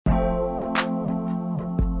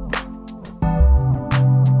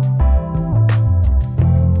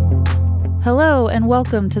Hello and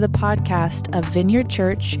welcome to the podcast of Vineyard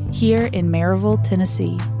Church here in Maryville,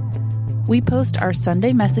 Tennessee. We post our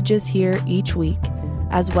Sunday messages here each week,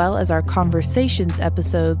 as well as our conversations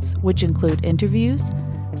episodes, which include interviews,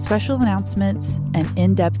 special announcements, and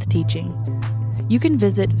in-depth teaching. You can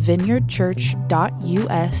visit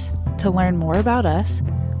vineyardchurch.us to learn more about us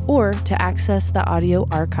or to access the audio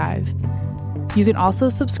archive. You can also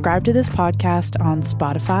subscribe to this podcast on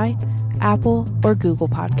Spotify, Apple, or Google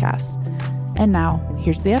Podcasts. And now,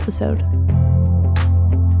 here's the episode.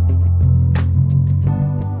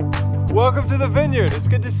 Welcome to the Vineyard. It's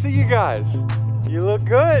good to see you guys. You look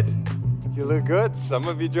good. You look good. Some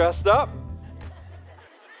of you dressed up.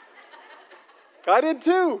 I did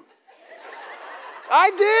too.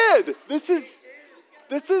 I did. This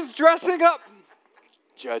is dressing up.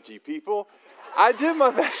 Judgy people. I did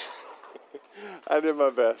my best. I did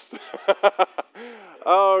my best.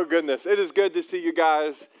 Oh, goodness. It is good to see you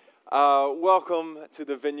guys. Welcome to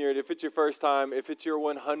the Vineyard. If it's your first time, if it's your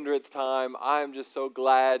 100th time, I'm just so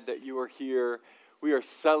glad that you are here. We are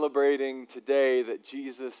celebrating today that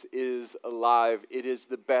Jesus is alive. It is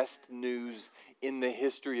the best news in the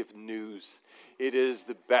history of news. It is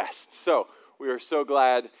the best. So we are so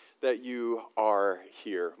glad that you are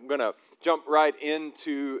here. I'm going to jump right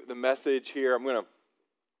into the message here.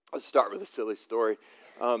 Let's start with a silly story.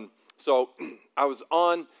 So I was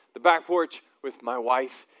on the back porch with my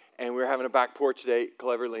wife, and we were having a back porch date,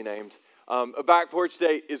 cleverly named. A back porch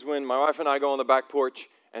date is when my wife and I go on the back porch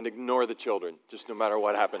and ignore the children, just no matter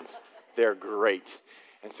what happens. They're great.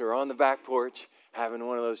 And so we're on the back porch having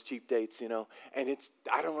one of those cheap dates, and I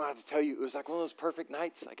don't know how to tell you, it was like one of those perfect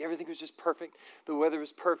nights. Like everything was just perfect. The weather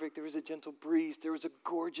was perfect. There was a gentle breeze. There was a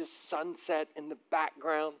gorgeous sunset in the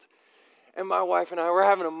background. And my wife and I were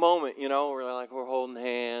having a moment, we're holding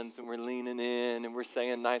hands and we're leaning in and we're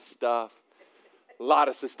saying nice stuff. A lot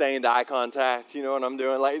of sustained eye contact, you know what I'm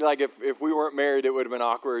doing? Like if we weren't married, it would have been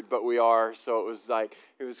awkward, but we are. So it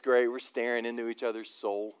was great. We're staring into each other's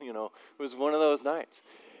soul, It was one of those nights.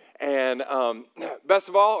 And not best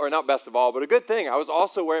of all, but a good thing, I was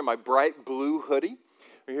also wearing my bright blue hoodie.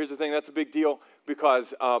 And here's the thing, that's a big deal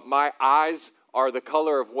because my eyes are the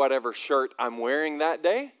color of whatever shirt I'm wearing that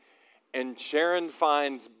day. And Sharon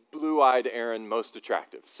finds blue-eyed Aaron most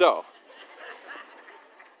attractive. So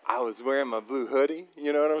I was wearing my blue hoodie,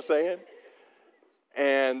 you know what I'm saying?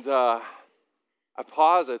 And I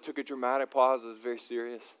paused. I took a dramatic pause. It was very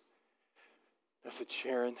serious. I said,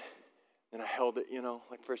 Sharon. And I held it,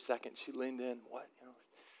 for a second. She leaned in. What?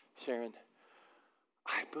 Sharon,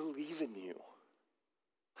 I believe in you.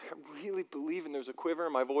 I really believe, and there's a quiver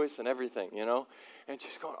in my voice and everything, And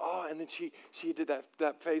she's going, oh, and then she did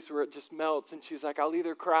that face where it just melts, and she's like, I'll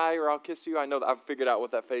either cry or I'll kiss you. I know that I've figured out what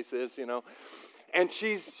that face is, And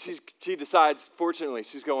she decides, fortunately,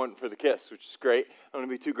 she's going for the kiss, which is great. I don't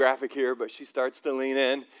want to be too graphic here, but she starts to lean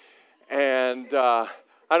in, and I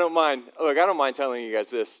don't mind telling you guys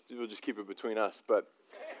this. We'll just keep it between us, but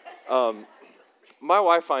my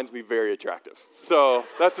wife finds me very attractive, so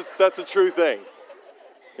that's a true thing.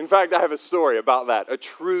 In fact, I have a story about that, a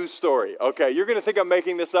true story. Okay, you're going to think I'm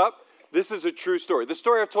making this up. This is a true story. The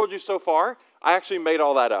story I've told you so far, I actually made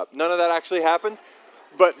all that up. None of that actually happened,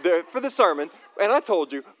 but for the sermon, and I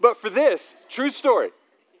told you, but for this, true story.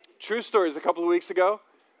 True story is a couple of weeks ago,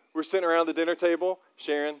 we're sitting around the dinner table,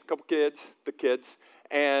 Sharon, a couple kids,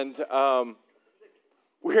 and I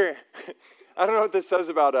don't know what this says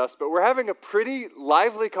about us, but we're having a pretty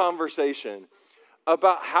lively conversation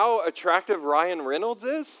about how attractive Ryan Reynolds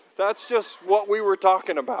is. That's just what we were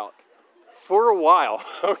talking about for a while,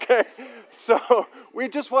 okay? So we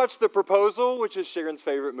just watched The Proposal, which is Sharon's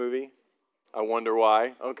favorite movie. I wonder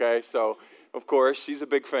why, okay? So, of course, she's a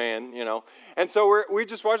big fan, And so we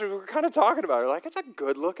just watched it. We were kind of talking about it. Like, it's a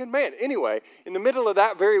good-looking man. Anyway, in the middle of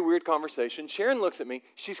that very weird conversation, Sharon looks at me.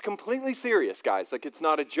 She's completely serious, guys. Like, it's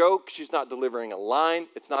not a joke. She's not delivering a line.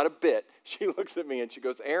 It's not a bit. She looks at me and she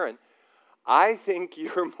goes, Aaron, I think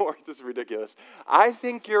you're more, this is ridiculous, I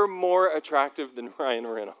think you're more attractive than Ryan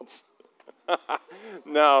Reynolds.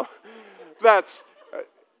 No, that's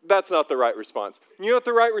not the right response. You know what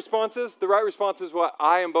the right response is? The right response is what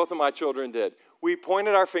I and both of my children did. We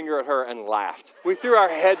pointed our finger at her and laughed. We threw our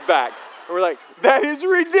heads back and we're like, that is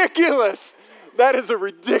ridiculous. That is a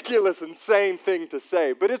ridiculous, insane thing to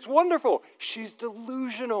say. But it's wonderful. She's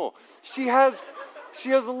delusional. She has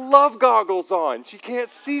love goggles on. She can't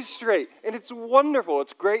see straight. And it's wonderful.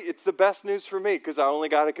 It's great. It's the best news for me because I only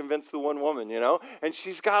got to convince the one woman, And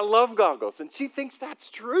she's got love goggles. And she thinks that's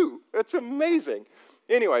true. It's amazing.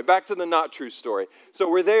 Anyway, back to the not true story. So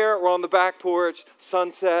we're on the back porch,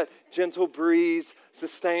 sunset, gentle breeze,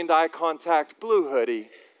 sustained eye contact, blue hoodie.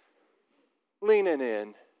 leaning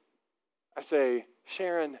in, I say,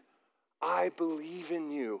 Sharon, I believe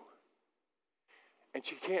in you. And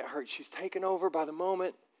she can't hurt. She's taken over by the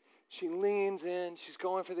moment. She leans in. She's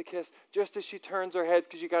going for the kiss. Just as she turns her head,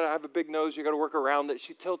 because you got to have a big nose, you got to work around it.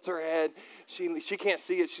 She tilts her head. She can't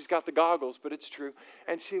see it. She's got the goggles, but it's true.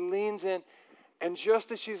 And she leans in. And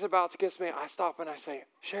just as she's about to kiss me, I stop and I say,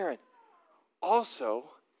 Sharon, also,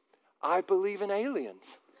 I believe in aliens.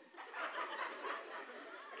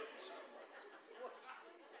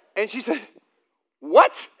 And she said,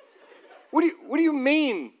 what? What do you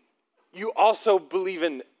mean you also believe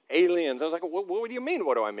in aliens? I was like, what do you mean,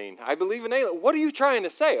 what do I mean? I believe in aliens. What are you trying to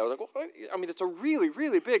say? I was like, well, I mean, it's a really,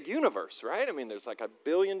 really big universe, right? I mean, there's like 1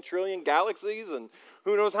 billion trillion galaxies and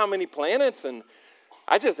who knows how many planets. And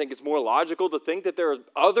I just think it's more logical to think that there are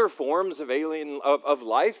other forms of of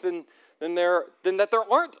life than that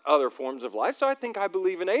there aren't other forms of life. So I think I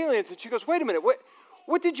believe in aliens. And she goes, wait a minute,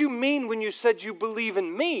 what did you mean when you said you believe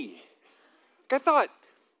in me? Like,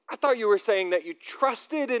 I thought you were saying that you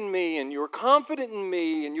trusted in me and you were confident in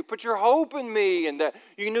me and you put your hope in me and that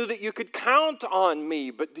you knew that you could count on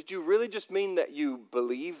me. But did you really just mean that you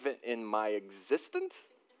believe in my existence?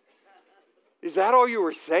 Is that all you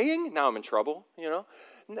were saying? Now I'm in trouble,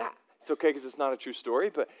 Nah, it's okay because it's not a true story.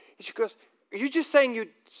 But she goes, are you just saying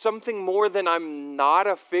something more than I'm not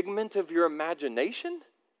a figment of your imagination?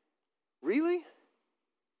 Really?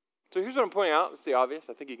 So here's what I'm pointing out. It's the obvious.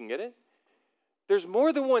 I think you can get it. There's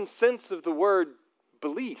more than one sense of the word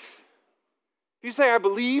belief. If you say, I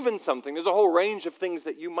believe in something, there's a whole range of things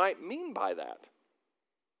that you might mean by that.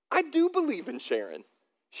 I do believe in Sharon.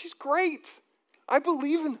 She's great. I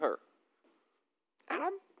believe in her. And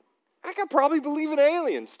I could probably believe in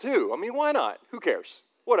aliens too. I mean, why not? Who cares?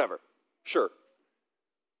 Whatever. Sure.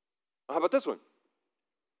 How about this one?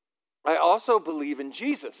 I also believe in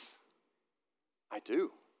Jesus. I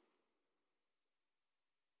do.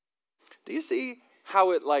 Do you see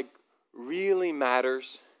how it really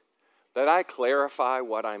matters that I clarify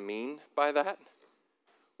what I mean by that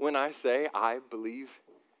when I say I believe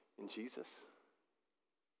in Jesus?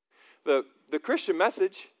 The Christian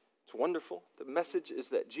message, it's wonderful. The message is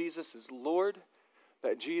that Jesus is Lord,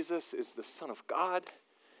 that Jesus is the Son of God,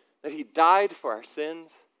 that he died for our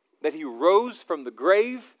sins, that he rose from the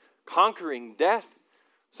grave, conquering death,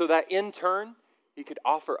 so that in turn he could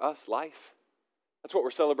offer us life. That's what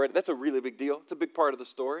we're celebrating. That's a really big deal. It's a big part of the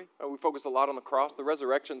story. We focus a lot on the cross. The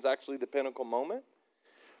resurrection is actually the pinnacle moment.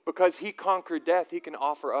 Because he conquered death, he can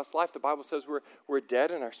offer us life. The Bible says we're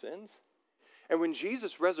dead in our sins. And when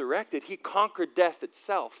Jesus resurrected, he conquered death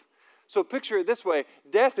itself. So picture it this way.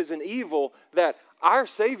 Death is an evil that our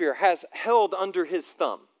Savior has held under his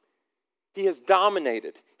thumb. He has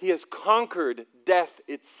dominated. He has conquered death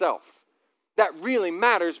itself. That really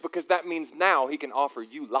matters because that means now he can offer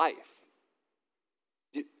you life.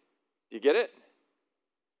 You get it?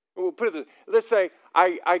 We'll put it this way. Let's say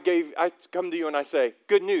I come to you and I say,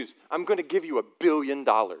 good news, I'm going to give you $1 billion.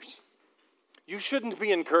 You shouldn't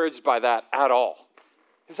be encouraged by that at all.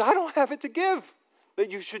 Because I don't have it to give.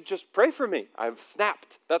 That you should just pray for me. I've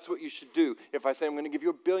snapped. That's what you should do. If I say I'm going to give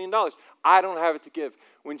you $1 billion, I don't have it to give.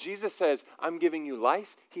 When Jesus says, I'm giving you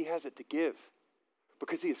life, he has it to give.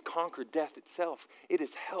 Because he has conquered death itself. It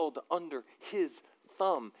is held under his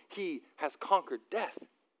thumb. He has conquered death.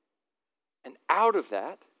 And out of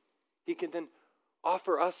that, he can then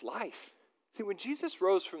offer us life. See, when Jesus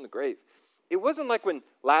rose from the grave, it wasn't like when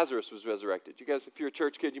Lazarus was resurrected. You guys, if you're a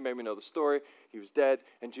church kid, you maybe know the story. He was dead,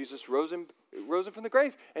 and Jesus rose him from the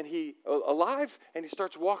grave, and he alive, and he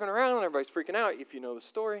starts walking around, and everybody's freaking out if you know the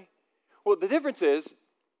story. Well, the difference is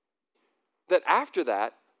that after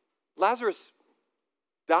that, Lazarus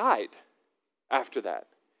died after that.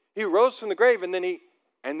 He rose from the grave, and then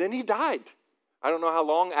he died. I don't know how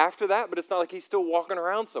long after that, but it's not like he's still walking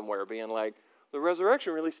around somewhere being like, the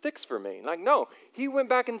resurrection really sticks for me. Like, no, he went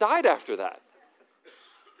back and died after that.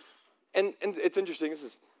 And it's interesting. This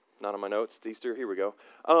is not on my notes. It's Easter. Here we go.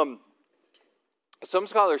 Some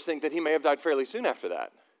scholars think that he may have died fairly soon after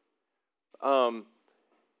that.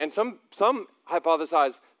 And some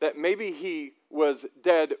hypothesize that maybe he was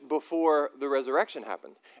dead before the resurrection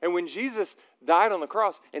happened. And when Jesus died on the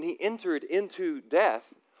cross and he entered into death,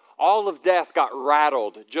 all of death got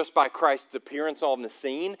rattled just by Christ's appearance on the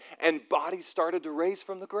scene, and bodies started to raise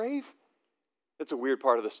from the grave. That's a weird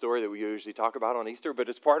part of the story that we usually talk about on Easter, but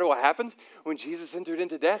it's part of what happened when Jesus entered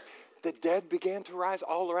into death. The dead began to rise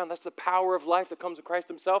all around. That's the power of life that comes in Christ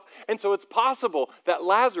himself. And so it's possible that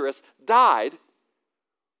Lazarus died,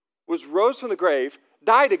 rose from the grave,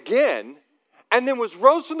 died again, and then was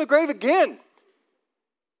rose from the grave again.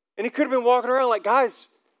 And he could have been walking around like, guys,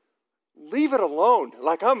 leave it alone.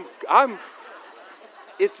 Like, I'm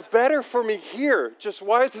It's better for me here. Just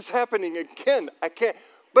why is this happening again? I can't.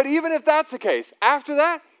 But even if that's the case, after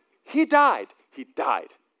that, he died. He died.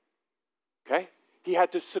 Okay? He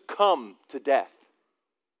had to succumb to death.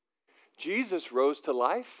 Jesus rose to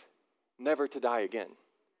life, never to die again.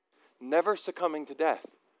 Never succumbing to death.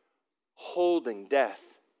 Holding death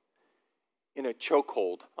in a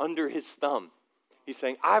chokehold under his thumb. He's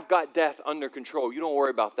saying, I've got death under control. You don't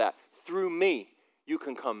worry about that. Through me, you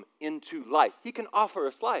can come into life. He can offer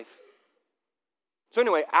us life. So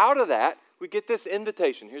anyway, out of that, we get this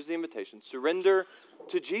invitation. Here's the invitation. Surrender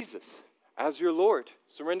to Jesus as your Lord.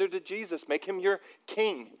 Surrender to Jesus. Make him your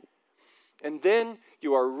king. And then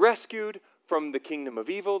you are rescued from the kingdom of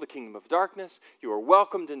evil, the kingdom of darkness. You are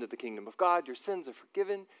welcomed into the kingdom of God. Your sins are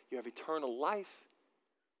forgiven. You have eternal life.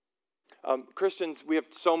 Christians, we have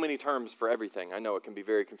so many terms for everything. I know it can be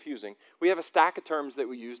very confusing. We have a stack of terms that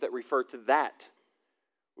we use that refer to that.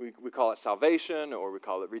 We call it salvation, or we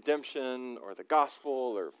call it redemption, or the gospel,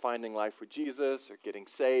 or finding life with Jesus, or getting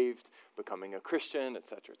saved, becoming a Christian,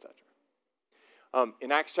 etc., etc.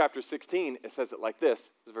 In Acts chapter 16, it says it like this.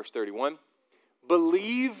 This is verse 31.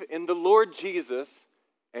 Believe in the Lord Jesus,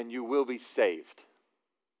 and you will be saved.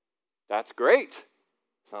 That's great.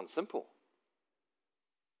 Sounds simple.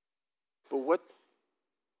 But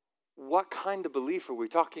what kind of belief are we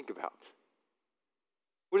talking about?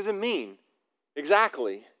 What does it mean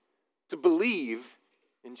exactly to believe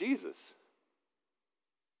in Jesus?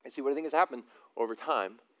 And see, what I think has happened over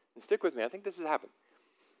time, and stick with me, I think this has happened.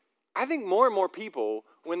 I think more and more people,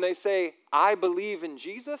 when they say, I believe in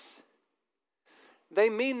Jesus, they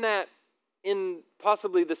mean that in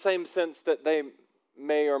possibly the same sense that they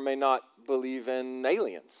may or may not believe in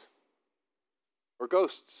aliens, or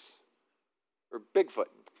ghosts, or Bigfoot,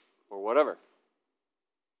 or whatever.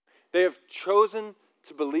 They have chosen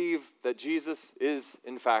to believe that Jesus is,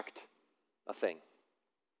 in fact, a thing.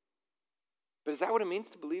 But is that what it means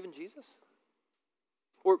to believe in Jesus?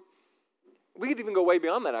 Or we could even go way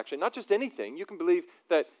beyond that, actually. Not just anything. You can believe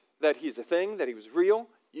that he's a thing, that he was real.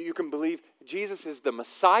 You can believe Jesus is the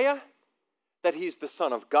Messiah, that he's the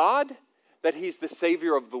Son of God, that he's the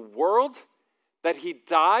Savior of the world, that he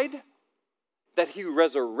died, that he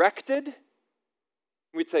resurrected.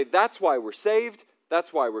 We'd say that's why we're saved,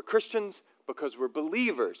 that's why we're Christians, because we're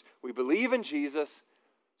believers. We believe in Jesus.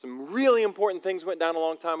 Some really important things went down a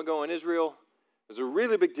long time ago in Israel. It was a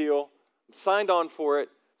really big deal. I'm signed on for it,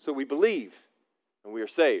 so we believe, and we are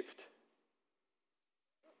saved.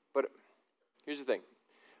 But here's the thing.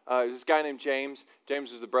 There's this guy named James.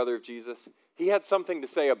 James was the brother of Jesus. He had something to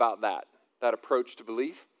say about that approach to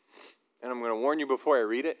belief. And I'm going to warn you before I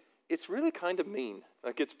read it. It's really kind of mean.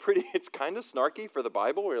 Like it's kind of snarky for the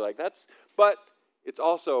Bible. We're like, but it's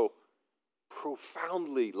also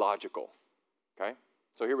profoundly logical. Okay?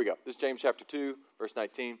 So here we go. This is James chapter 2, verse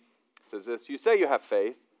 19. It says this, you say you have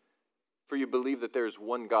faith, for you believe that there is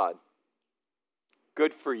one God.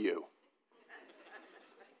 Good for you.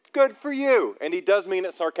 Good for you. And he does mean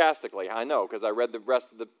it sarcastically. I know, because I read the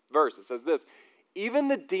rest of the verse. It says this, even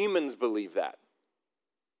the demons believe that,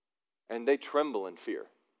 and they tremble in fear.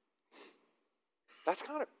 That's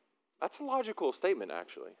a logical statement,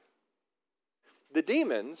 actually. The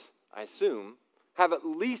demons, I assume, have at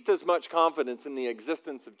least as much confidence in the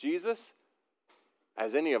existence of Jesus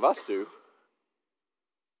as any of us do.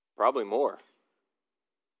 Probably more.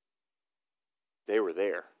 They were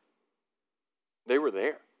there. They were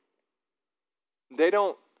there. They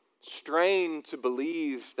don't strain to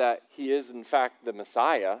believe that he is, in fact, the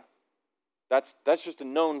Messiah. That's just a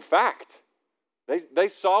known fact. They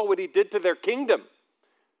saw what he did to their kingdom.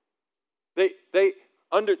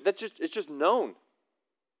 It's just known.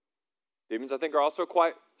 Demons, I think, are also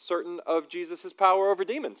quite certain of Jesus' power over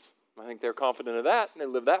demons. I think they're confident of that, and they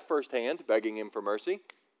live that firsthand, begging him for mercy.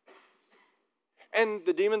 And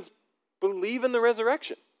the demons believe in the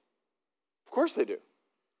resurrection. Of course they do.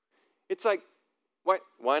 It's like,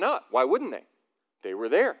 why not? Why wouldn't they? They were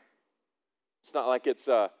there. It's not like it's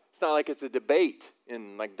a debate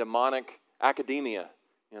in like demonic academia,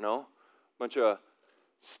 a bunch of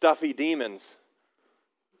stuffy demons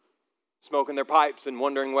smoking their pipes and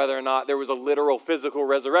wondering whether or not there was a literal physical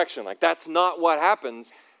resurrection. Like, that's not what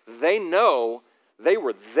happens. They know, they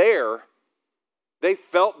were there, they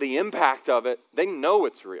felt the impact of it, they know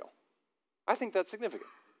it's real. I think that's significant.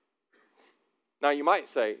 Now, you might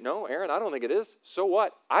say, no, Aaron, I don't think it is. So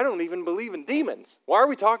what? I don't even believe in demons. Why are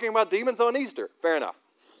we talking about demons on Easter? Fair enough.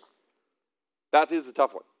 That is a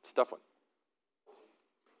tough one. It's a tough one.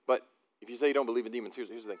 But if you say you don't believe in demons, here's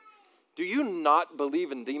the thing. Do you not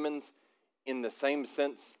believe in demons in the same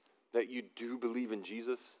sense that you do believe in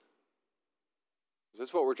Jesus? Is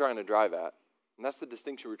this what we're trying to drive at? And that's the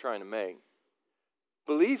distinction we're trying to make.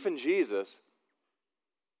 Belief in Jesus,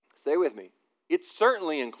 stay with me, it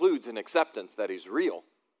certainly includes an acceptance that he's real.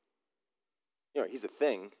 He's a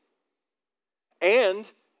thing. And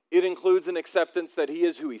it includes an acceptance that he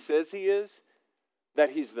is who he says he is, that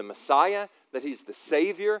he's the Messiah, that he's the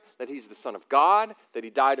Savior, that he's the Son of God, that he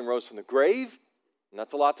died and rose from the grave. And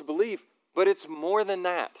that's a lot to believe. But it's more than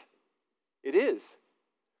that. It is.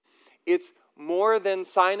 It's more than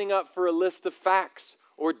signing up for a list of facts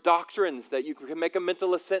or doctrines that you can make a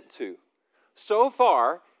mental assent to. So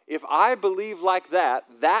far, if I believe like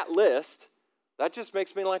that list, that just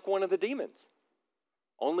makes me like one of the demons.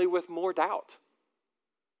 Only with more doubt.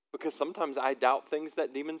 Because sometimes I doubt things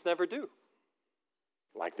that demons never do.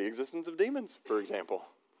 Like the existence of demons, for example.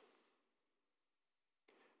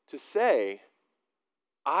 To say,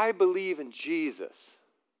 I believe in Jesus,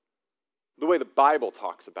 the way the Bible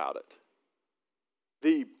talks about it.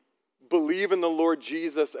 The believe in the Lord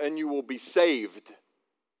Jesus and you will be saved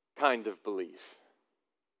kind of belief.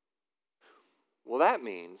 Well, that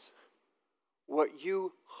means what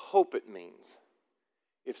you hope it means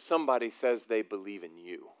if somebody says they believe in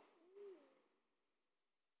you.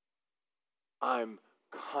 I'm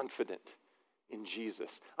confident in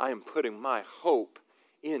Jesus. I am putting my hope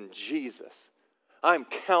in Jesus. I'm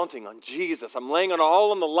counting on Jesus. I'm laying it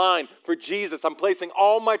all on the line for Jesus. I'm placing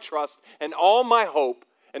all my trust and all my hope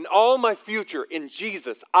and all my future in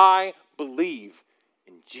Jesus. I believe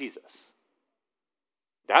in Jesus.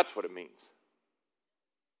 That's what it means.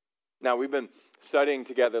 Now, we've been studying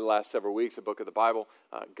together the last several weeks a book of the Bible,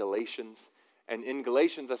 Galatians. And in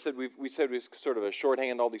Galatians, we said we sort of a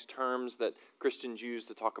shorthand, all these terms that Christians use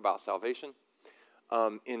to talk about salvation.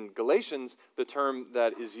 In Galatians, the term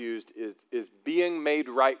that is used is being made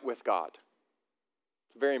right with God.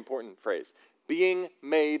 It's a very important phrase. Being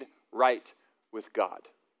made right with God.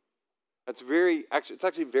 It's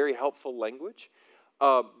actually very helpful language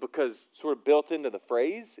because sort of built into the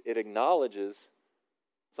phrase, it acknowledges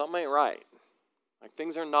something ain't right. Like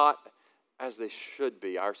things are not as they should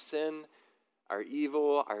be. Our sin, our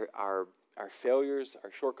evil, our failures,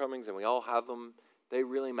 our shortcomings, and we all have them, they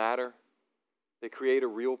really matter. They create a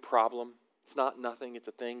real problem. It's not nothing, it's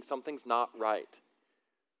a thing. Something's not right.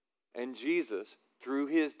 And Jesus, through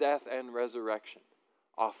his death and resurrection,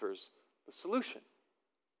 offers the solution.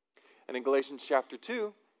 And in Galatians chapter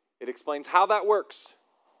 2, it explains how that works.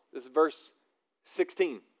 This is verse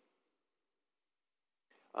 16.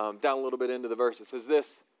 Down a little bit into the verse, it says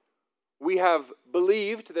this. We have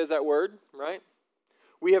believed, there's that word, right?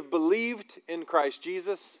 We have believed in Christ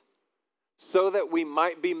Jesus so that we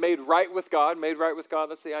might be made right with God. Made right with God,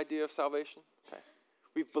 that's the idea of salvation. Okay.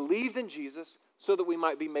 We've believed in Jesus so that we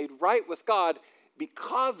might be made right with God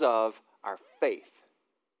because of our faith.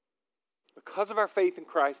 Because of our faith in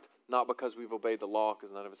Christ, not because we've obeyed the law,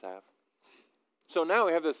 because none of us have. So now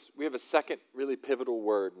we have a second really pivotal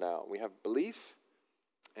word now. We have belief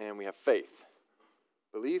and we have faith.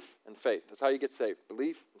 Belief and faith. That's how you get saved.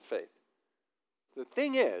 Belief and faith. The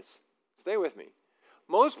thing is, stay with me,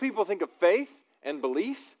 most people think of faith and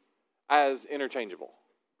belief as interchangeable.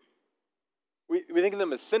 We think of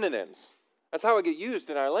them as synonyms. That's how it gets used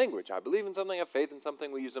in our language. I believe in something, I have faith in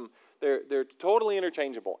something, we use them. They're totally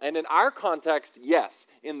interchangeable. And in our context, yes.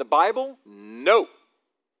 In the Bible, no.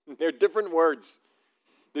 They're different words.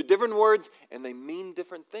 They're different words and they mean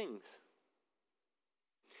different things.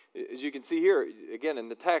 As you can see here, again in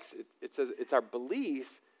the text, it says it's our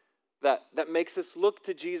belief that makes us look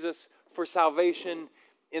to Jesus for salvation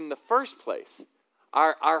in the first place.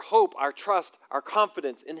 Our hope, our trust, our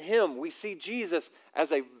confidence in him. We see Jesus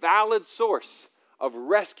as a valid source of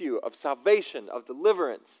rescue, of salvation, of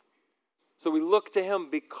deliverance. So we look to him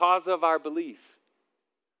because of our belief.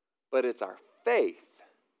 But it's our faith.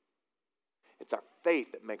 It's our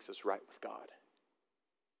faith that makes us right with God.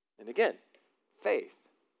 And again, faith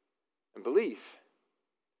and belief.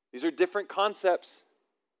 These are different concepts.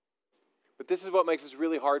 But this is what makes it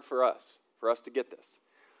really hard for us to get this.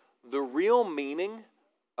 The real meaning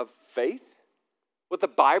of faith, what the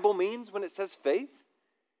Bible means when it says faith,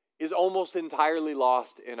 is almost entirely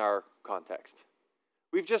lost in our context.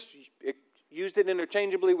 We've just used it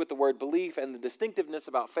interchangeably with the word belief, and the distinctiveness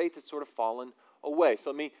about faith has sort of fallen away.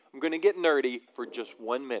 So I'm going to get nerdy for just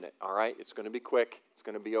 1 minute, all right? It's going to be quick. It's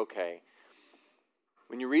going to be okay.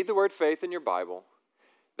 When you read the word faith in your Bible,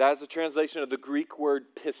 that is a translation of the Greek word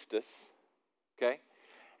pistis, okay?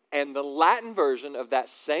 And the Latin version of that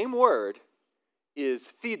same word is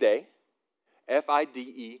fide,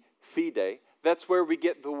 F-I-D-E, fide. That's where we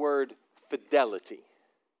get the word fidelity.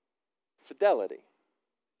 Fidelity.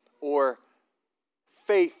 Or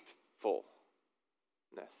faithfulness.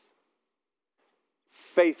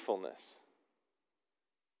 faithfulness.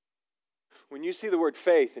 When you see the word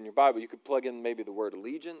faith in your Bible, you could plug in maybe the word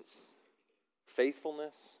allegiance,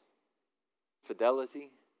 faithfulness,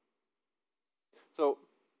 fidelity. So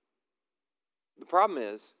the problem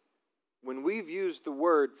is, when we've used the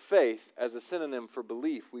word faith as a synonym for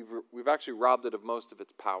belief, we've actually robbed it of most of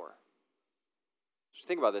its power. Just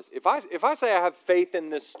think about this. If I say I have faith in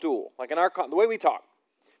this stool, like in the way we talk,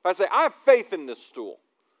 if I say I have faith in this stool,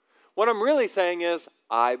 what I'm really saying is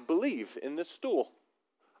I believe in this stool.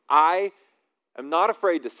 I am not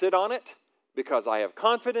afraid to sit on it because I have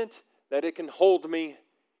confidence that it can hold me.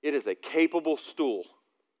 It is a capable stool.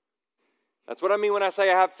 That's what I mean when I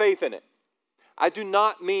say I have faith in it. I do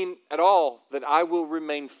not mean at all that I will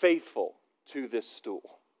remain faithful to this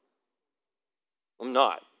stool. I'm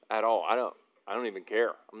not at all. I don't even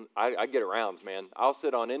care. I get around, man. I'll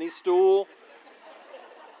sit on any stool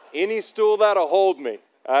that'll hold me.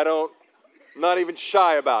 I'm not even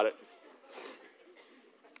shy about it.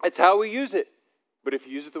 It's how we use it. But if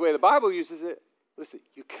you use it the way the Bible uses it, listen,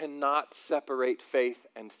 you cannot separate faith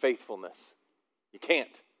and faithfulness. You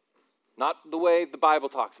can't. Not the way the Bible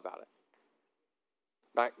talks about it.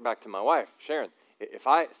 Back to my wife, Sharon. If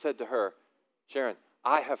I said to her, Sharon,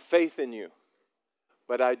 I have faith in you,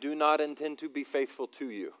 but I do not intend to be faithful to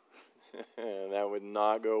you, that would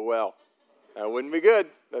not go well. That wouldn't be good.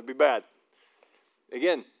 That'd be bad.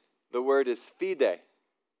 Again, the word is fide.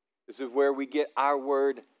 This is where we get our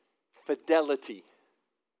word fidelity.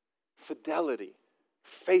 Fidelity,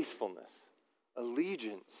 faithfulness,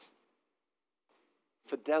 allegiance,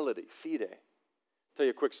 fidelity, fide. I'll tell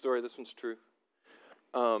you a quick story. This one's true.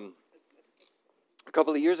 A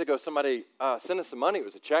couple of years ago, somebody sent us some money. It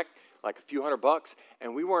was a check, like a few $100,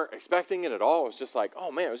 and we weren't expecting it at all. It was just like,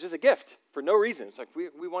 oh man, it was just a gift for no reason. It's like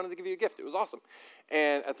we wanted to give you a gift. It was awesome.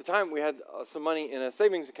 And at the time, we had some money in a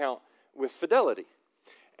savings account with Fidelity.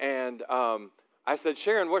 And I said,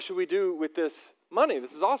 Sharon, what should we do with this money?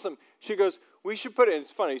 This is awesome. She goes, we should put it,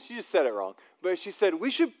 it's funny, she just said it wrong, but she said,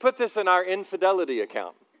 we should put this in our infidelity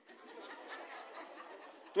account.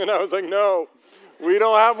 And I was like, no, we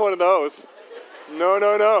don't have one of those. No.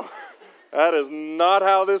 That is not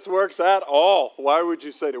how this works at all. Why would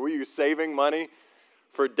you say that? Were you saving money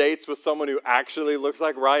for dates with someone who actually looks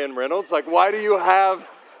like Ryan Reynolds? Like, why do you have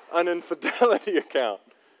an infidelity account?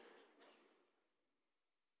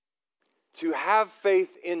 To have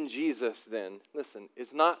faith in Jesus, then, listen,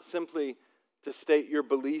 is not simply to state your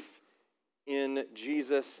belief in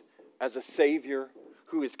Jesus as a Savior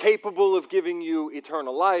who is capable of giving you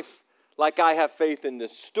eternal life, like I have faith in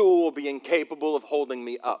this stool being capable of holding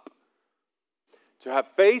me up. To have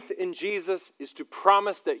faith in Jesus is to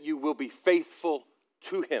promise that you will be faithful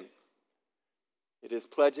to Him. It is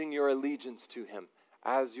pledging your allegiance to Him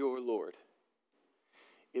as your Lord.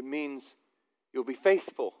 It means you'll be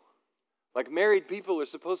faithful. Like married people are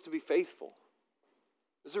supposed to be faithful.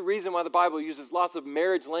 There's a reason why the Bible uses lots of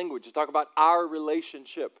marriage language to talk about our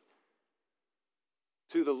relationship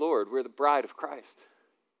to the Lord. We're the bride of Christ.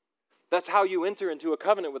 That's how you enter into a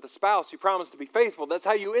covenant with a spouse. You promise to be faithful. That's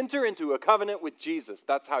how you enter into a covenant with Jesus.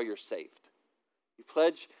 That's how you're saved. You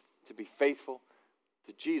pledge to be faithful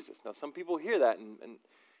to Jesus. Now, some people hear that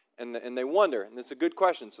and they wonder, and it's a good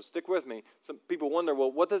question, so stick with me. Some people wonder,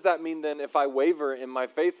 well, what does that mean then if I waver in my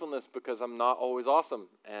faithfulness because I'm not always awesome?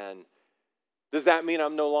 And does that mean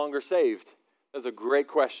I'm no longer saved? That's a great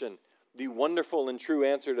question. The wonderful and true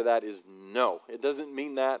answer to that is no. It doesn't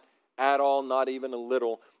mean that at all, not even a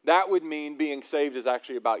little. That would mean being saved is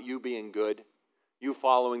actually about you being good, you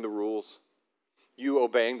following the rules, you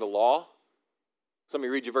obeying the law. So let me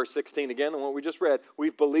read you verse 16 again, and what we just read.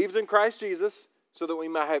 We've believed in Christ Jesus so that we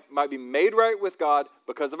might be made right with God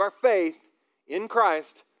because of our faith in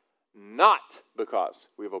Christ, not because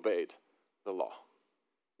we've obeyed the law.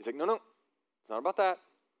 He's like, no, it's not about that.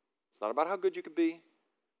 It's not about how good you could be.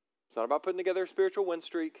 It's not about putting together a spiritual win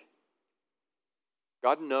streak.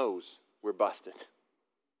 God knows we're busted.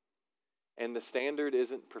 And the standard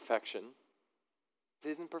isn't perfection. It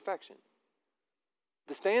isn't perfection.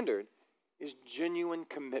 The standard is genuine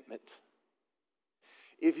commitment.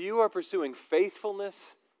 If you are pursuing faithfulness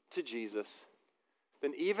to Jesus,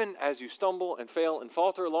 then even as you stumble and fail and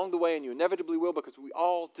falter along the way, and you inevitably will because we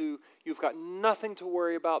all do, you've got nothing to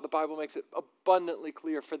worry about. The Bible makes it abundantly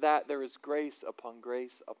clear. For that, there is grace upon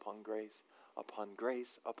grace upon grace upon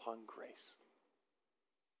grace upon grace.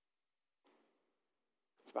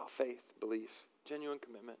 It's about faith, belief, genuine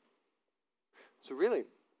commitment. So really,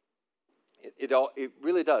 it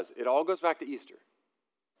really does. It all goes back to Easter.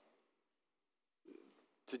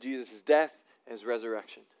 To Jesus' death and His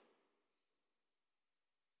resurrection.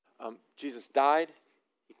 Jesus died.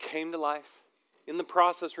 He came to life. In the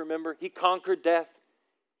process, remember, he conquered death.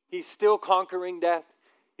 He's still conquering death.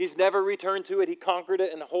 He's never returned to it. He conquered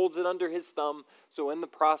it and holds it under his thumb. So in the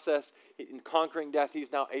process, in conquering death,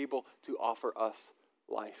 he's now able to offer us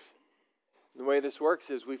life. And the way this works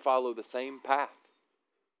is we follow the same path.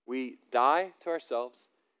 We die to ourselves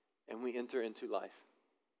and we enter into life.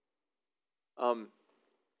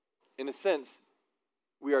 In a sense,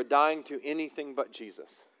 we are dying to anything but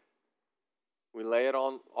Jesus. We lay it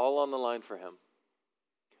all on the line for him.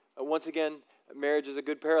 Once again, marriage is a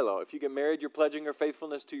good parallel. If you get married, you're pledging your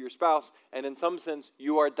faithfulness to your spouse, and in some sense,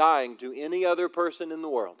 you are dying to any other person in the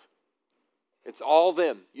world. It's all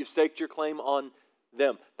them. You've staked your claim on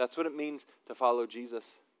them. That's what it means to follow Jesus.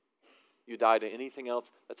 You die to anything else.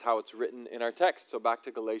 That's how it's written in our text. So back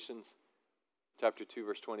to Galatians chapter 2,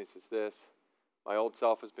 verse 20 says this, my old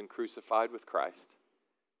self has been crucified with Christ.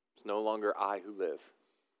 It's no longer I who live.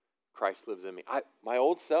 Christ lives in me. My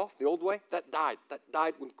old self, the old way, that died. That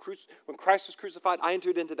died when Christ was crucified. I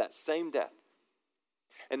entered into that same death.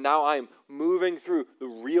 And now I am moving through the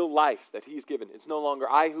real life that he's given. It's no longer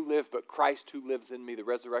I who live, but Christ who lives in me, the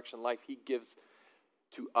resurrection life he gives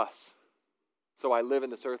to us. So I live in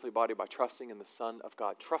this earthly body by trusting in the Son of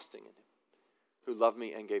God, trusting in him, who loved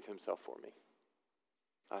me and gave himself for me.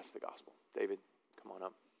 That's the gospel. David, come on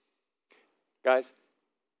up. Guys,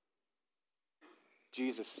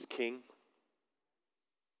 Jesus is King.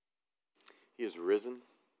 He is risen.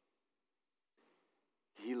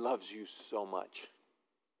 He loves you so much.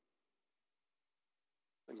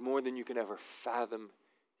 Like more than you can ever fathom,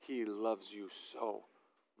 he loves you so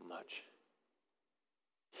much.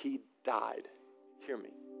 He died. Hear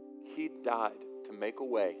me. He died to make a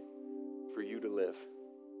way for you to live.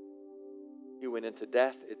 He went into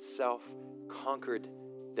death itself, conquered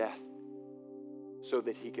death, so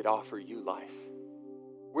that he could offer you life.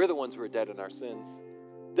 We're the ones who are dead in our sins.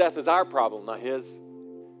 Death is our problem, not his.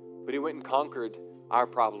 But he went and conquered our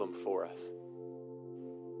problem for us.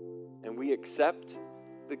 And we accept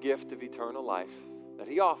the gift of eternal life that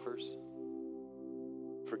he offers.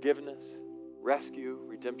 Forgiveness, rescue,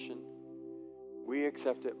 redemption. We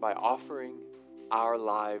accept it by offering our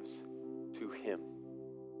lives to him.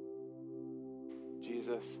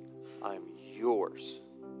 Jesus, I'm yours.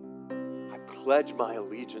 I pledge my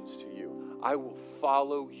allegiance to you. I will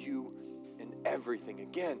follow you in everything.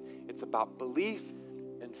 Again, it's about belief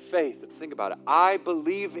and faith. Let's think about it. I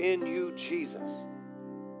believe in you, Jesus.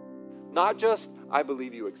 Not just I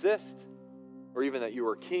believe you exist, or even that you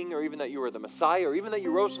are king, or even that you are the Messiah, or even that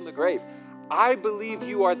you rose from the grave. I believe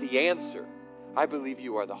you are the answer. I believe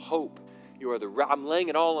you are the hope. I'm laying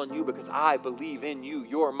it all on you because I believe in you.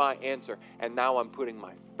 You're my answer. And now I'm putting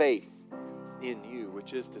my faith in you,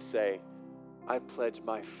 which is to say, I pledge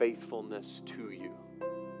my faithfulness to you.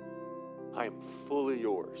 I am fully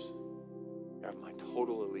yours. You have my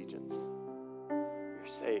total allegiance.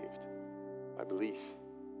 You're saved by belief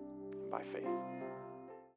and by faith.